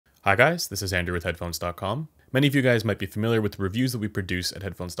Hi guys, this is Andrew with Headphones.com. Many of you guys might be familiar with the reviews that we produce at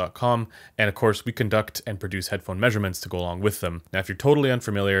Headphones.com, and of course we conduct and produce headphone measurements to go along with them. Now if you're totally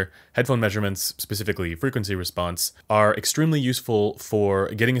unfamiliar, headphone measurements, specifically frequency response, are extremely useful for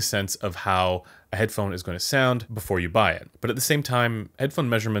getting a sense of how a headphone is going to sound before you buy it. But at the same time, headphone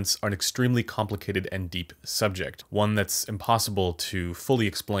measurements are an extremely complicated and deep subject, one that's impossible to fully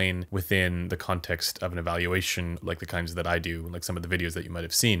explain within the context of an evaluation like the kinds that I do, like some of the videos that you might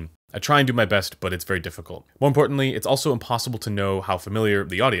have seen. I try and do my best, but it's very difficult. More importantly, it's also impossible to know how familiar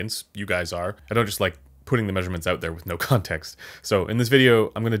the audience, you guys, are. I don't just like putting the measurements out there with no context. So in this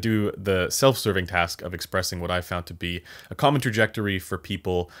video, I'm going to do the self-serving task of expressing what I found to be a common trajectory for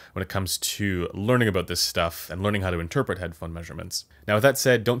people when it comes to learning about this stuff and learning how to interpret headphone measurements. Now, with that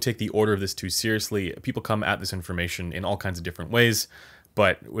said, don't take the order of this too seriously. People come at this information in all kinds of different ways,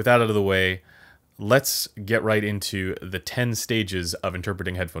 but with that out of the way, let's get right into the 10 stages of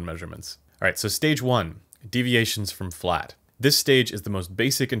interpreting headphone measurements. All right, so stage 1, deviations from flat. This stage is the most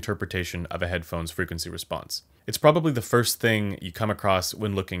basic interpretation of a headphone's frequency response. It's probably the first thing you come across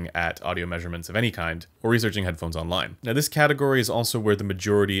when looking at audio measurements of any kind or researching headphones online. Now, this category is also where the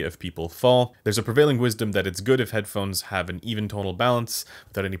majority of people fall. There's a prevailing wisdom that it's good if headphones have an even tonal balance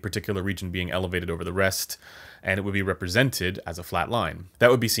without any particular region being elevated over the rest, and it would be represented as a flat line.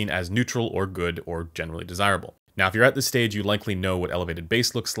 That would be seen as neutral or good or generally desirable. Now, if you're at this stage, you likely know what elevated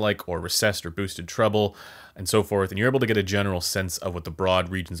bass looks like, or recessed or boosted treble, and so forth, and you're able to get a general sense of what the broad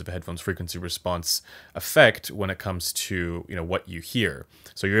regions of a headphone's frequency response affect when it comes to, what you hear.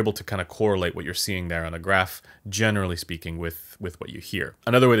 So you're able to kind of correlate what you're seeing there on a graph, generally speaking, with what you hear.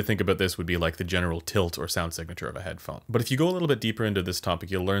 Another way to think about this would be like the general tilt or sound signature of a headphone. But if you go a little bit deeper into this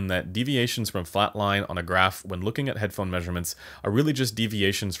topic, you'll learn that deviations from a flat line on a graph when looking at headphone measurements are really just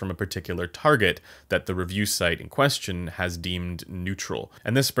deviations from a particular target that the review site in question has deemed neutral.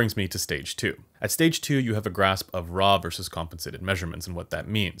 And this brings me to stage 2. At stage 2, you have a grasp of raw versus compensated measurements and what that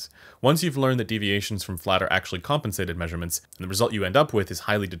means. Once you've learned that deviations from flat are actually compensated measurements, and the result you end up with is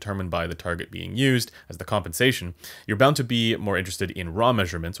highly determined by the target being used as the compensation, you're bound to be more interested in raw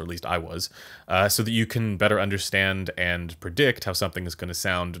measurements, or at least I was, so that you can better understand and predict how something is going to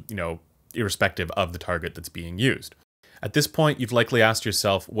sound, irrespective of the target that's being used. At this point, you've likely asked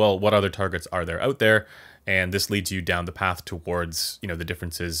yourself, well, what other targets are there out there? And this leads you down the path towards, the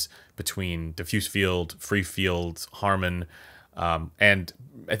differences between diffuse field, free field, Harman, and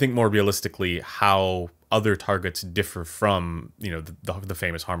I think more realistically, how other targets differ from, the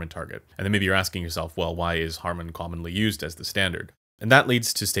famous Harman target. And then maybe you're asking yourself, well, why is Harman commonly used as the standard? And that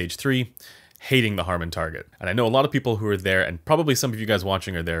leads to stage 3, hating the Harman target. And I know a lot of people who are there, and probably some of you guys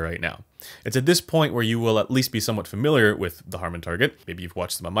watching are there right now. It's at this point where you will at least be somewhat familiar with the Harman target. Maybe you've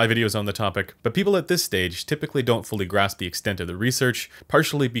watched some of my videos on the topic, but people at this stage typically don't fully grasp the extent of the research,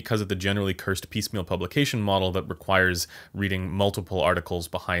 partially because of the generally cursed piecemeal publication model that requires reading multiple articles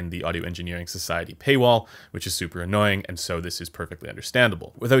behind the Audio Engineering Society paywall, which is super annoying, and so this is perfectly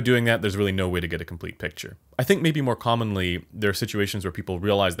understandable. Without doing that, there's really no way to get a complete picture. I think maybe more commonly, there are situations where people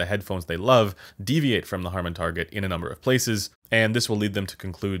realize the headphones they love deviate from the Harman target in a number of places, and this will lead them to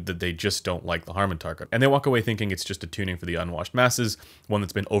conclude that they just don't like the Harman target. And they walk away thinking it's just a tuning for the unwashed masses, one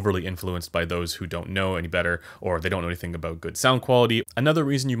that's been overly influenced by those who don't know any better, or they don't know anything about good sound quality. Another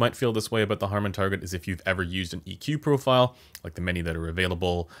reason you might feel this way about the Harman target is if you've ever used an EQ profile, like the many that are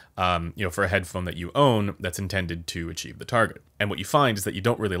available, for a headphone that you own that's intended to achieve the target. And what you find is that you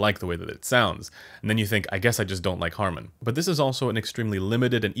don't really like the way that it sounds. And then you think, I guess I just don't like Harman. But this is also an extremely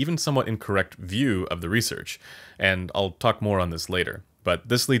limited and even somewhat incorrect view of the research. And I'll talk more on this later. But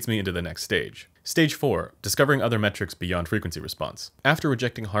this leads me into the next stage. Stage 4, discovering other metrics beyond frequency response. After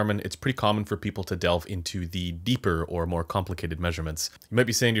rejecting Harman, it's pretty common for people to delve into the deeper or more complicated measurements. You might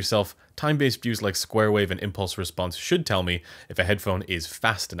be saying to yourself, time-based views like square wave and impulse response should tell me if a headphone is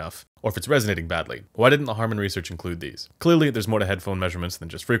fast enough, or if it's resonating badly. Why didn't the Harman research include these? Clearly, there's more to headphone measurements than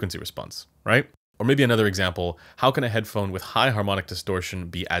just frequency response, right? Or maybe another example, how can a headphone with high harmonic distortion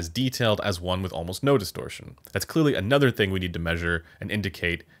be as detailed as one with almost no distortion? That's clearly another thing we need to measure and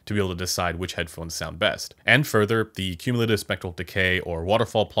indicate to be able to decide which headphones sound best. And further, the cumulative spectral decay or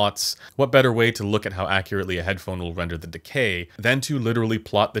waterfall plots. What better way to look at how accurately a headphone will render the decay than to literally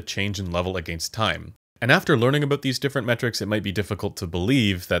plot the change in level against time? And after learning about these different metrics, it might be difficult to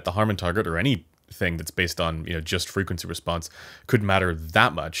believe that the Harman target or any thing that's based on just frequency response could matter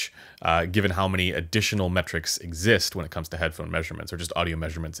that much, given how many additional metrics exist when it comes to headphone measurements or just audio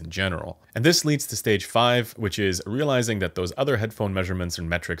measurements in general. And this leads to stage 5, which is realizing that those other headphone measurements and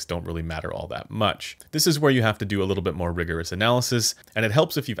metrics don't really matter all that much. This is where you have to do a little bit more rigorous analysis, and it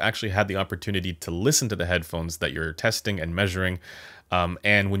helps if you've actually had the opportunity to listen to the headphones that you're testing and measuring,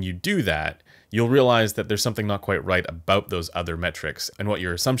 And when you do that, you'll realize that there's something not quite right about those other metrics and what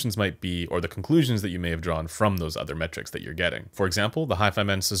your assumptions might be or the conclusions that you may have drawn from those other metrics that you're getting. For example, the Hi-Fi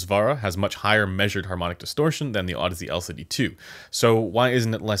Man Susvara has much higher measured harmonic distortion than the Odyssey LCD2. So why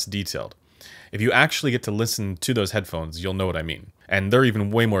isn't it less detailed? If you actually get to listen to those headphones, you'll know what I mean. And there are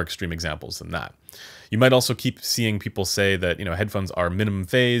even way more extreme examples than that. You might also keep seeing people say that, headphones are minimum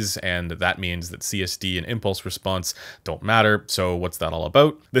phase, and that means that CSD and impulse response don't matter. So what's that all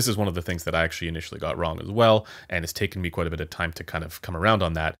about? This is one of the things that I actually initially got wrong as well, and it's taken me quite a bit of time to kind of come around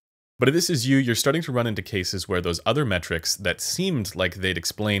on that. But if this is you, you're starting to run into cases where those other metrics that seemed like they'd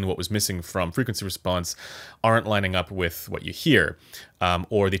explain what was missing from frequency response aren't lining up with what you hear,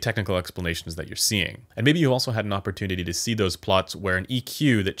 or the technical explanations that you're seeing. And maybe you also had an opportunity to see those plots where an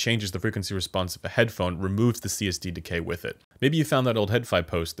EQ that changes the frequency response of a headphone removes the CSD decay with it. Maybe you found that old HeadFi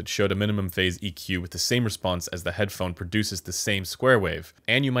post that showed a minimum phase EQ with the same response as the headphone produces the same square wave.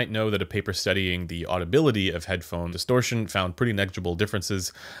 And you might know that a paper studying the audibility of headphone distortion found pretty negligible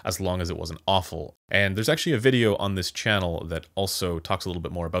differences as long as it wasn't awful. And there's actually a video on this channel that also talks a little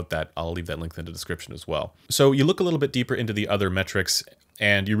bit more about that. I'll leave that link in the description as well. So you look a little bit deeper into the other metrics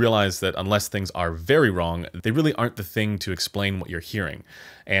and you realize that unless things are very wrong, they really aren't the thing to explain what you're hearing.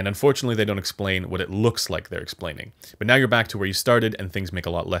 And unfortunately, they don't explain what it looks like they're explaining. But now you're back to where you started and things make a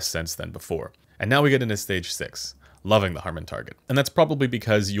lot less sense than before. And now we get into stage 6. Loving the Harman target. And that's probably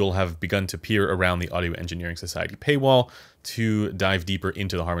because you'll have begun to peer around the Audio Engineering Society paywall to dive deeper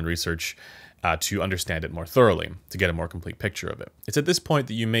into the Harman research to understand it more thoroughly, to get a more complete picture of it. It's at this point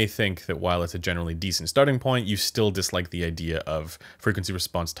that you may think that while it's a generally decent starting point, you still dislike the idea of frequency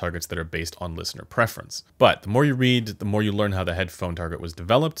response targets that are based on listener preference. But the more you read, the more you learn how the headphone target was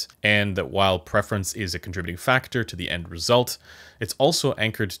developed, and that while preference is a contributing factor to the end result, it's also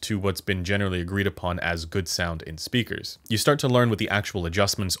anchored to what's been generally agreed upon as good sound in speakers. You start to learn what the actual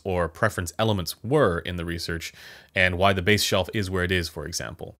adjustments or preference elements were in the research, and why the base shelf is where it is, for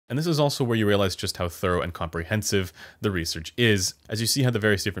example. And this is also where you realize just how thorough and comprehensive the research is, as you see how the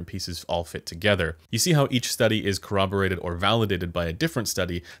various different pieces all fit together. You see how each study is corroborated or validated by a different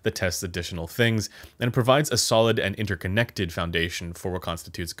study that tests additional things, and it provides a solid and interconnected foundation for what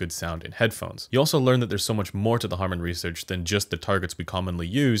constitutes good sound in headphones. You also learn that there's so much more to the Harman research than just the targets we commonly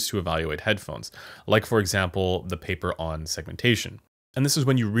use to evaluate headphones, like for example, the paper on segmentation. And this is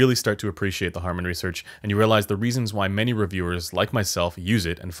when you really start to appreciate the Harman research and you realize the reasons why many reviewers, like myself, use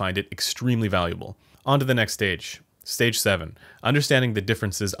it and find it extremely valuable. On to the next stage. Stage 7. Understanding the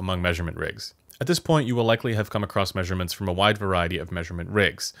differences among measurement rigs. At this point, you will likely have come across measurements from a wide variety of measurement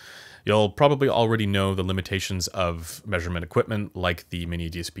rigs. You'll probably already know the limitations of measurement equipment like the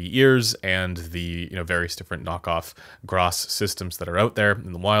mini DSP ears and the various different knockoff Gross systems that are out there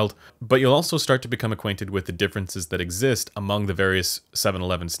in the wild. But you'll also start to become acquainted with the differences that exist among the various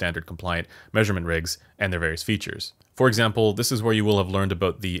 711 standard compliant measurement rigs and their various features. For example, this is where you will have learned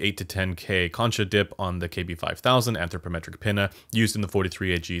about the 8 to 10K concha dip on the KB5000 anthropometric pinna used in the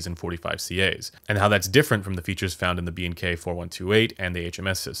 43AGs and 45CAs, and how that's different from the features found in the B&K 4128 and the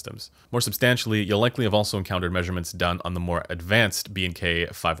HMS systems. More substantially, you'll likely have also encountered measurements done on the more advanced B&K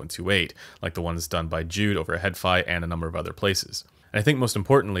 5128, like the ones done by Jude over at HeadFi and a number of other places. And I think most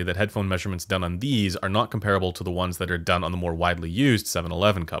importantly that headphone measurements done on these are not comparable to the ones that are done on the more widely used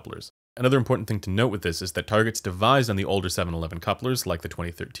 711 couplers. Another important thing to note with this is that targets devised on the older 711 couplers, like the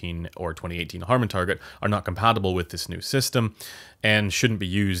 2013 or 2018 Harman target, are not compatible with this new system and shouldn't be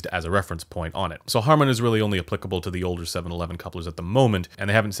used as a reference point on it. So Harman is really only applicable to the older 711 couplers at the moment, and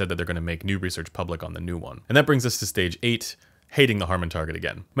they haven't said that they're going to make new research public on the new one. And that brings us to stage 8. Hating the Harman target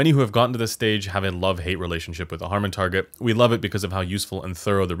again. Many who have gotten to this stage have a love-hate relationship with the Harman target. We love it because of how useful and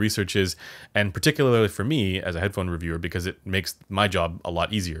thorough the research is, and particularly for me as a headphone reviewer because it makes my job a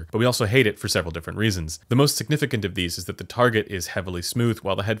lot easier. But we also hate it for several different reasons. The most significant of these is that the target is heavily smooth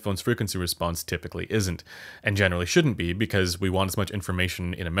while the headphone's frequency response typically isn't, and generally shouldn't be because we want as much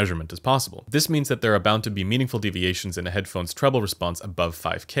information in a measurement as possible. This means that there are bound to be meaningful deviations in a headphone's treble response above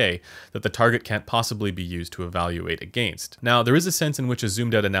 5K that the target can't possibly be used to evaluate against. Now, there is a sense in which a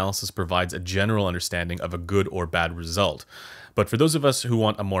zoomed-out analysis provides a general understanding of a good or bad result. But for those of us who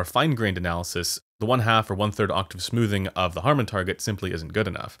want a more fine-grained analysis, the 1/2 or 1/3 octave smoothing of the Harman target simply isn't good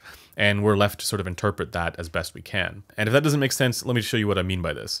enough, and we're left to sort of interpret that as best we can. And if that doesn't make sense, let me show you what I mean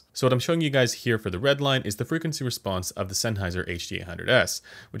by this. So what I'm showing you guys here for the red line is the frequency response of the Sennheiser HD800S,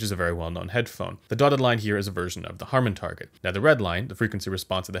 which is a very well-known headphone. The dotted line here is a version of the Harman target. Now the red line, the frequency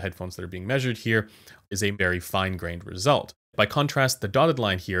response of the headphones that are being measured here, is a very fine-grained result. By contrast, the dotted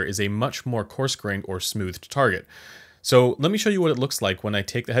line here is a much more coarse-grained or smoothed target. So let me show you what it looks like when I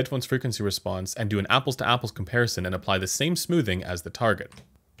take the headphone's frequency response and do an apples to apples comparison and apply the same smoothing as the target.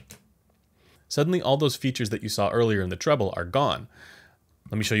 Suddenly all those features that you saw earlier in the treble are gone.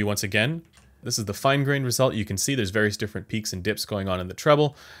 Let me show you once again. This is the fine-grained result. You can see there's various different peaks and dips going on in the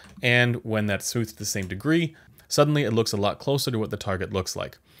treble, and when that's smoothed to the same degree, suddenly it looks a lot closer to what the target looks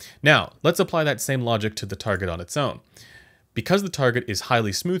like. Now, let's apply that same logic to the target on its own. Because the target is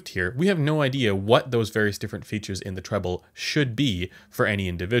highly smoothed here, we have no idea what those various different features in the treble should be for any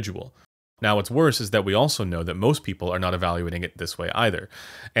individual. Now, what's worse is that we also know that most people are not evaluating it this way either.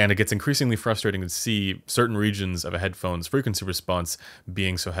 And it gets increasingly frustrating to see certain regions of a headphone's frequency response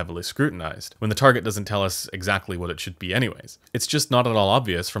being so heavily scrutinized, when the target doesn't tell us exactly what it should be anyways. It's just not at all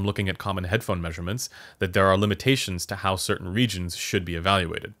obvious from looking at common headphone measurements that there are limitations to how certain regions should be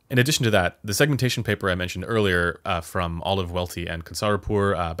evaluated. In addition to that, the segmentation paper I mentioned earlier from Olive, Welty, and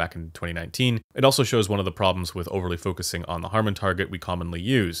Kansarapur back in 2019, it also shows one of the problems with overly focusing on the Harman target we commonly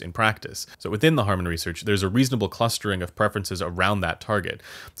use in practice. So within the Harman research, there's a reasonable clustering of preferences around that target.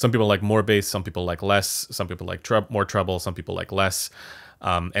 Some people like more bass, some people like less, some people like more treble, some people like less.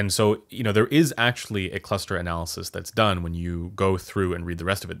 And so, there is actually a cluster analysis that's done when you go through and read the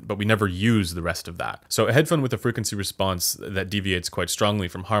rest of it, but we never use the rest of that. So a headphone with a frequency response that deviates quite strongly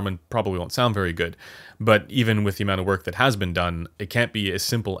from Harman probably won't sound very good. But even with the amount of work that has been done, it can't be as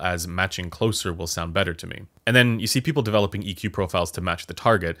simple as matching closer will sound better to me. And then you see people developing EQ profiles to match the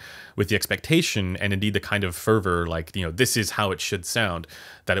target with the expectation and indeed the kind of fervor like, this is how it should sound,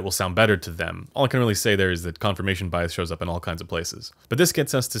 that it will sound better to them. All I can really say there is that confirmation bias shows up in all kinds of places. But this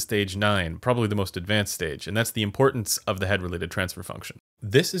gets us to stage 9, probably the most advanced stage, and that's the importance of the head-related transfer function.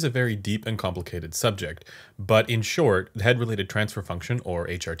 This is a very deep and complicated subject, but in short, the head-related transfer function, or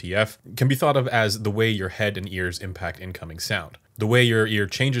HRTF, can be thought of as the way your head and ears impact incoming sound. The way your ear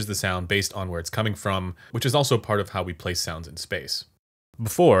changes the sound based on where it's coming from, which is also part of how we place sounds in space.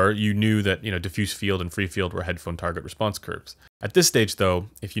 Before, you knew that diffuse field and free field were headphone target response curves. At this stage, though,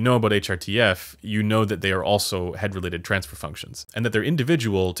 if you know about HRTF, you know that they are also head-related transfer functions, and that they're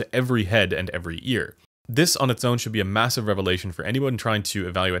individual to every head and every ear. This on its own should be a massive revelation for anyone trying to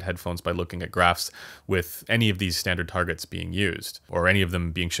evaluate headphones by looking at graphs with any of these standard targets being used, or any of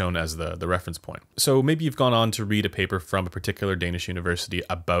them being shown as the reference point. So maybe you've gone on to read a paper from a particular Danish university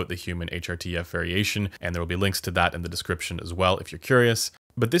about the human HRTF variation, and there will be links to that in the description as well if you're curious.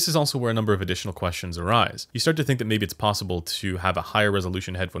 But this is also where a number of additional questions arise. You start to think that maybe it's possible to have a higher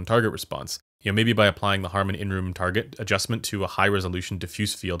resolution headphone target response. Maybe by applying the Harman in-room target adjustment to a high-resolution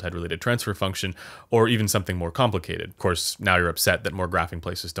diffuse field head-related transfer function, or even something more complicated. Of course, now you're upset that more graphing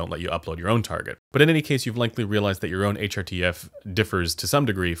places don't let you upload your own target. But in any case, you've likely realized that your own HRTF differs to some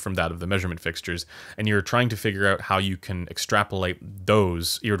degree from that of the measurement fixtures, and you're trying to figure out how you can extrapolate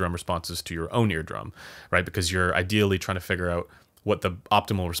those eardrum responses to your own eardrum, right? Because you're ideally trying to figure out what the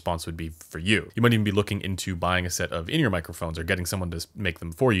optimal response would be for you. You might even be looking into buying a set of in-ear microphones or getting someone to make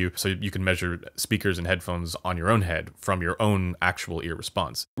them for you so you can measure speakers and headphones on your own head from your own actual ear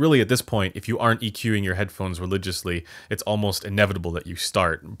response. Really, at this point, if you aren't EQing your headphones religiously, it's almost inevitable that you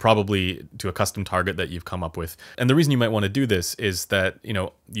start, probably to a custom target that you've come up with. And the reason you might want to do this is that,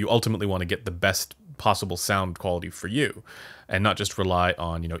 you ultimately want to get the best possible sound quality for you, and not just rely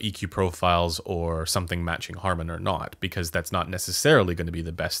on EQ profiles or something matching Harman or not, because that's not necessarily going to be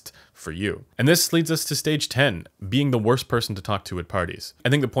the best for you. And this leads us to stage 10, being the worst person to talk to at parties. I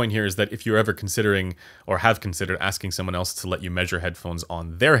think the point here is that if you're ever considering or have considered asking someone else to let you measure headphones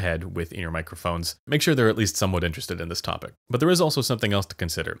on their head with in-ear microphones, make sure they're at least somewhat interested in this topic. But there is also something else to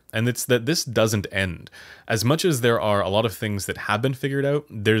consider, and it's that this doesn't end. As much as there are a lot of things that have been figured out,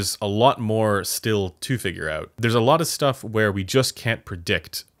 there's a lot more still to figure out. There's a lot of stuff where we just can't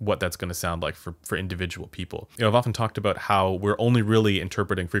predict what that's going to sound like for individual people. I've often talked about how we're only really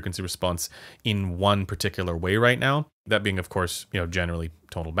interpreting frequency response in one particular way right now, that being, of course, generally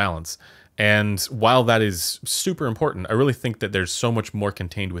tonal balance. And while that is super important, I really think that there's so much more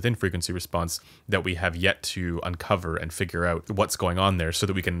contained within frequency response that we have yet to uncover and figure out what's going on there so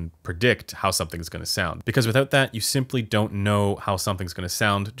that we can predict how something's going to sound. Because without that, you simply don't know how something's going to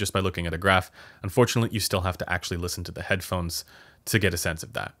sound just by looking at a graph. Unfortunately, you still have to actually listen to the headphones to get a sense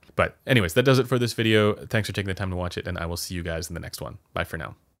of that. But anyways, that does it for this video. Thanks for taking the time to watch it, and I will see you guys in the next one. Bye for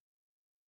now.